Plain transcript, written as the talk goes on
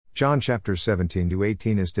John chapter 17 to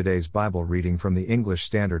 18 is today's Bible reading from the English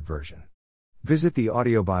Standard Version. Visit the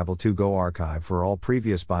Audio Bible to Go archive for all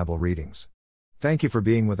previous Bible readings. Thank you for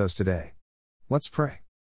being with us today. Let's pray.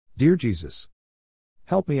 Dear Jesus,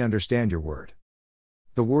 help me understand your word.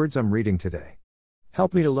 The words I'm reading today.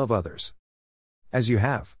 Help me to love others as you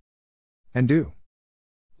have and do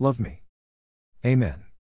love me. Amen.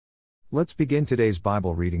 Let's begin today's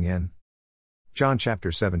Bible reading in John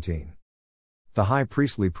chapter 17. The High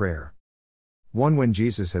Priestly Prayer. 1 When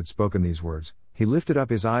Jesus had spoken these words, he lifted up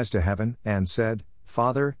his eyes to heaven, and said,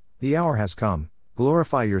 Father, the hour has come,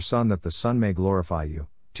 glorify your Son that the Son may glorify you.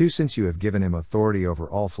 2 Since you have given him authority over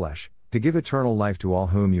all flesh, to give eternal life to all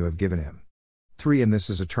whom you have given him. 3 And this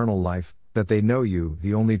is eternal life, that they know you,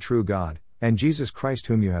 the only true God, and Jesus Christ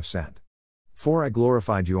whom you have sent. 4 I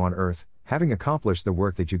glorified you on earth, having accomplished the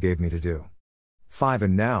work that you gave me to do. 5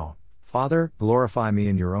 And now, Father, glorify me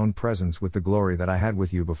in your own presence with the glory that I had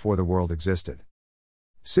with you before the world existed.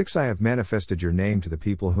 6 I have manifested your name to the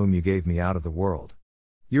people whom you gave me out of the world.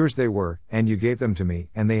 Yours they were, and you gave them to me,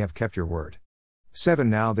 and they have kept your word. 7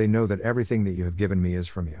 Now they know that everything that you have given me is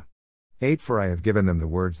from you. 8 For I have given them the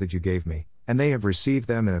words that you gave me, and they have received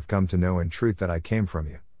them and have come to know in truth that I came from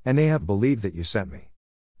you, and they have believed that you sent me.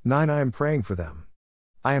 9 I am praying for them.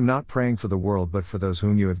 I am not praying for the world but for those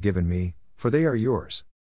whom you have given me, for they are yours.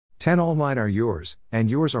 10 All mine are yours,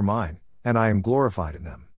 and yours are mine, and I am glorified in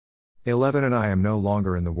them. 11 And I am no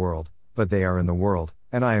longer in the world, but they are in the world,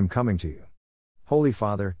 and I am coming to you. Holy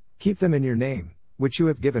Father, keep them in your name, which you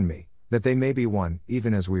have given me, that they may be one,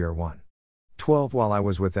 even as we are one. 12 While I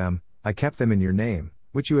was with them, I kept them in your name,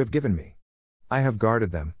 which you have given me. I have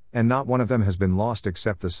guarded them, and not one of them has been lost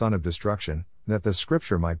except the son of destruction, that the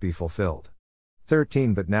scripture might be fulfilled.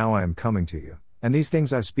 13 But now I am coming to you, and these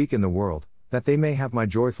things I speak in the world, that they may have my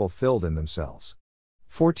joy fulfilled in themselves.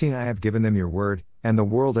 14 I have given them your word, and the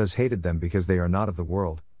world has hated them because they are not of the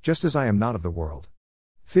world, just as I am not of the world.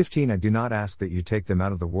 15 I do not ask that you take them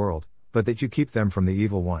out of the world, but that you keep them from the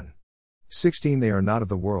evil one. 16 They are not of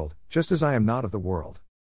the world, just as I am not of the world.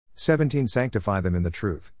 17 Sanctify them in the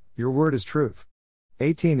truth, your word is truth.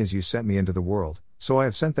 18 As you sent me into the world, so I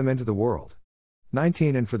have sent them into the world.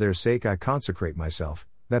 19 And for their sake I consecrate myself,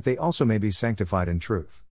 that they also may be sanctified in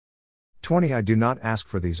truth. 20 I do not ask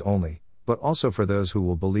for these only, but also for those who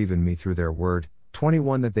will believe in me through their word.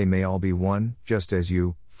 21 That they may all be one, just as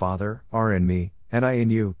you, Father, are in me, and I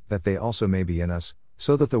in you, that they also may be in us,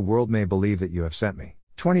 so that the world may believe that you have sent me.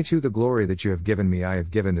 22 The glory that you have given me I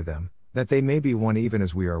have given to them, that they may be one even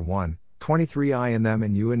as we are one. 23 I in them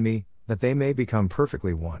and you in me, that they may become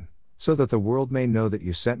perfectly one, so that the world may know that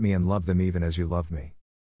you sent me and loved them even as you loved me.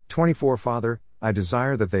 24 Father, I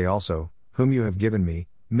desire that they also, whom you have given me,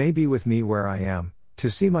 may be with me where I am, to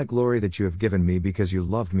see my glory that you have given me because you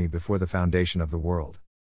loved me before the foundation of the world.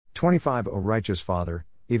 25 O righteous Father,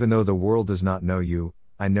 even though the world does not know you,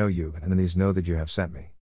 I know you, and these know that you have sent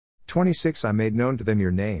me. 26 I made known to them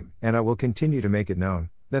your name, and I will continue to make it known,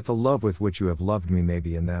 that the love with which you have loved me may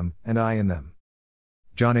be in them, and I in them.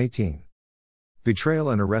 John 18. Betrayal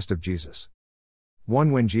and arrest of Jesus.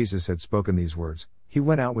 1 When Jesus had spoken these words, he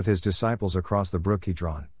went out with his disciples across the brook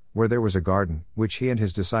Kidron, where there was a garden, which he and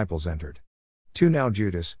his disciples entered. 2 Now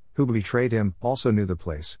Judas, who betrayed him, also knew the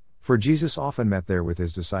place, for Jesus often met there with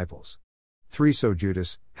his disciples. 3 So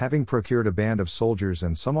Judas, having procured a band of soldiers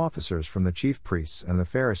and some officers from the chief priests and the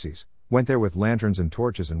Pharisees, went there with lanterns and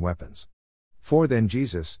torches and weapons. 4 Then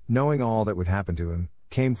Jesus, knowing all that would happen to him,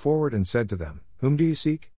 came forward and said to them, Whom do you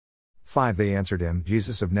seek? 5 They answered him,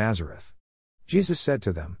 Jesus of Nazareth. Jesus said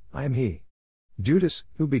to them, I am he. Judas,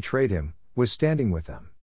 who betrayed him, was standing with them.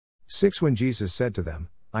 6 When Jesus said to them,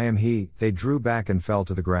 I am he, they drew back and fell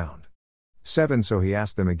to the ground. 7 So he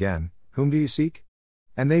asked them again, Whom do you seek?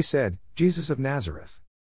 And they said, Jesus of Nazareth.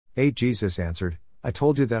 8 Jesus answered, I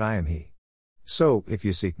told you that I am he. So, if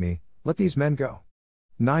you seek me, let these men go.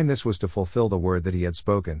 9 This was to fulfill the word that he had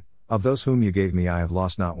spoken, Of those whom you gave me I have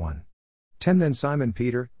lost not one. 10 Then Simon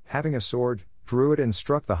Peter, having a sword, drew it and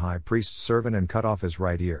struck the high priest's servant and cut off his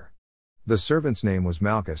right ear. The servant's name was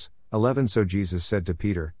Malchus. 11 So Jesus said to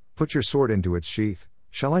Peter, Put your sword into its sheath.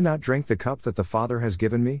 Shall I not drink the cup that the Father has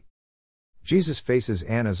given me? Jesus faces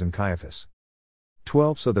Annas and Caiaphas.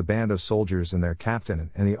 12 So the band of soldiers and their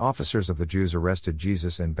captain and the officers of the Jews arrested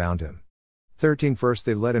Jesus and bound him. 13 First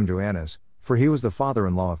they led him to Annas, for he was the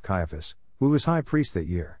father-in-law of Caiaphas, who was high priest that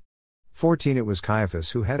year. 14 It was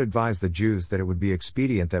Caiaphas who had advised the Jews that it would be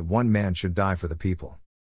expedient that one man should die for the people.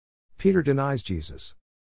 Peter denies Jesus.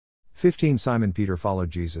 15 Simon Peter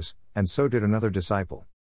followed Jesus, and so did another disciple.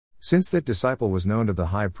 Since that disciple was known to the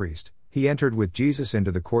high priest, he entered with Jesus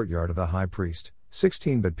into the courtyard of the high priest.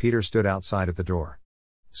 16 But Peter stood outside at the door.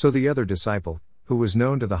 So the other disciple, who was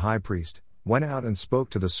known to the high priest, went out and spoke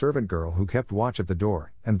to the servant girl who kept watch at the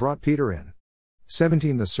door, and brought Peter in.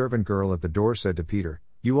 17 The servant girl at the door said to Peter,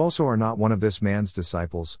 "You also are not one of this man's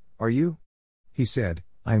disciples, are you?" He said,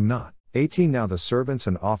 "I am not." 18 Now the servants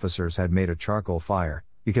and officers had made a charcoal fire,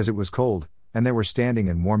 because it was cold, and they were standing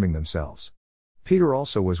and warming themselves. Peter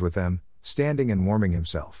also was with them, standing and warming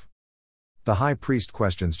himself. The high priest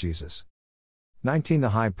questions Jesus. 19 The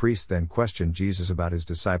high priest then questioned Jesus about his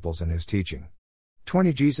disciples and his teaching.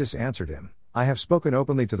 20 Jesus answered him, "I have spoken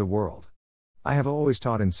openly to the world. I have always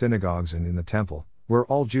taught in synagogues and in the temple, where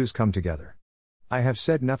all Jews come together. I have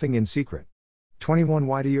said nothing in secret." 21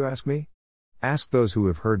 Why do you ask me? Ask those who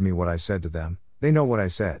have heard me what I said to them, they know what I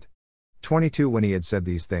said. 22 When he had said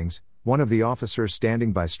these things, one of the officers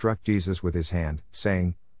standing by struck Jesus with his hand,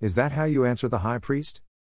 saying, "Is that how you answer the high priest?"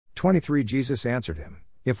 23 Jesus answered him,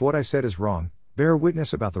 "If what I said is wrong, bear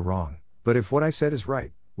witness about the wrong, but if what I said is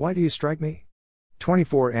right, why do you strike me?"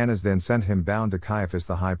 24 Annas then sent him bound to Caiaphas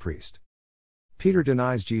the high priest. Peter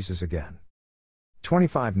denies Jesus again.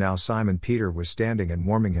 25 Now Simon Peter was standing and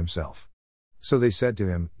warming himself. So they said to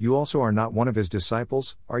him, "You also are not one of his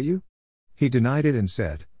disciples, are you?" He denied it and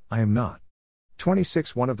said, "I am not."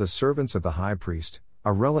 26 One of the servants of the high priest,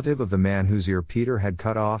 a relative of the man whose ear Peter had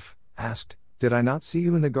cut off, asked, "Did I not see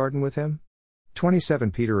you in the garden with him?"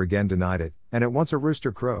 27 Peter again denied it, and at once a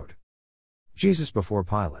rooster crowed. Jesus before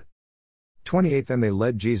Pilate. 28 Then they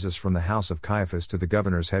led Jesus from the house of Caiaphas to the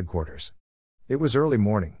governor's headquarters. It was early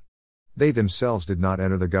morning. They themselves did not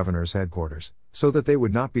enter the governor's headquarters, so that they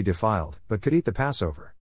would not be defiled, but could eat the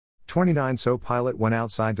Passover. 29 So Pilate went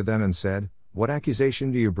outside to them and said, "What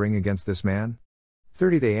accusation do you bring against this man?"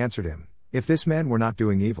 30 They answered him, "If this man were not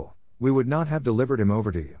doing evil, we would not have delivered him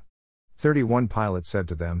over to you." 31 Pilate said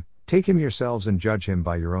to them, "Take him yourselves and judge him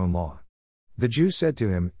by your own law." The Jews said to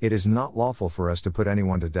him, "It is not lawful for us to put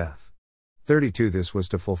anyone to death." 32 This was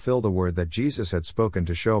to fulfill the word that Jesus had spoken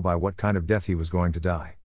to show by what kind of death he was going to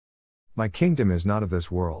die. "My kingdom is not of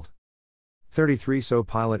this world." 33 So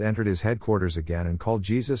Pilate entered his headquarters again and called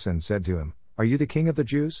Jesus and said to him, "Are you the king of the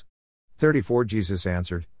Jews?" 34 Jesus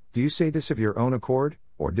answered, "Do you say this of your own accord,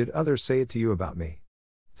 or did others say it to you about me?"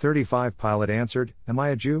 35 Pilate answered, "Am I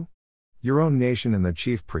a Jew? Your own nation and the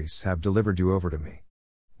chief priests have delivered you over to me.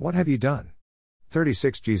 What have you done?"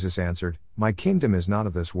 36 Jesus answered, "My kingdom is not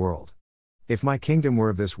of this world. If my kingdom were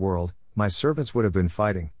of this world, my servants would have been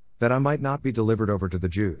fighting, that I might not be delivered over to the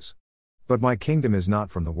Jews. But my kingdom is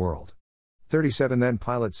not from the world." 37 Then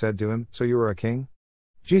Pilate said to him, "So you are a king?"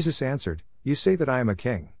 Jesus answered, "You say that I am a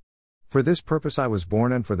king. For this purpose I was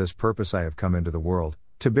born and for this purpose I have come into the world,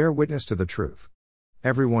 to bear witness to the truth.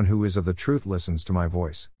 Everyone who is of the truth listens to my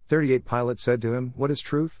voice." 38 Pilate said to him, "What is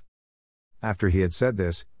truth?" After he had said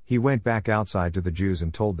this, he went back outside to the Jews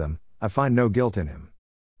and told them, "I find no guilt in him."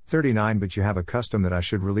 39 But you have a custom that I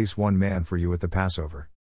should release one man for you at the Passover.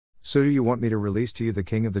 So do you want me to release to you the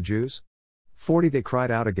king of the Jews? 40 They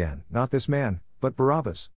cried out again, "Not this man, but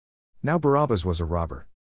Barabbas." Now Barabbas was a robber.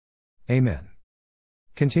 Amen.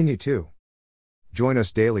 Continue to join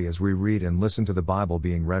us daily as we read and listen to the Bible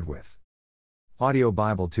being read with Audio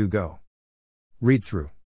Bible to Go. Read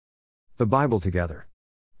through the Bible together.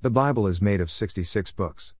 The Bible is made of 66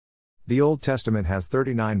 books. The Old Testament has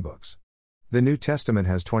 39 books. The New Testament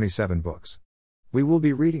has 27 books. We will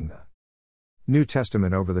be reading the New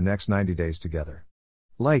Testament over the next 90 days together.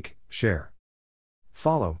 Like, share,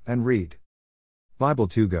 follow, and read. Bible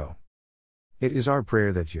to Go. It is our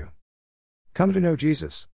prayer that you come to know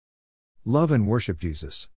Jesus, love and worship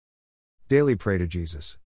Jesus, daily pray to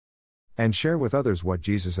Jesus, and share with others what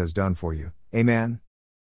Jesus has done for you. Amen.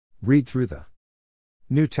 Read through the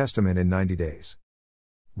New Testament in 90 days.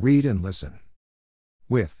 Read and listen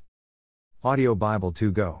with Audio Bible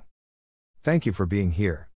to Go. Thank you for being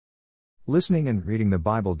here, listening and reading the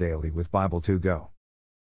Bible daily with Bible to Go.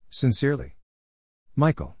 Sincerely,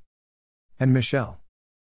 Michael and Michelle.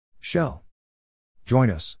 Shell. Join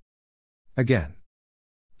us again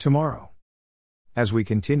tomorrow as we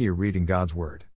continue reading God's Word.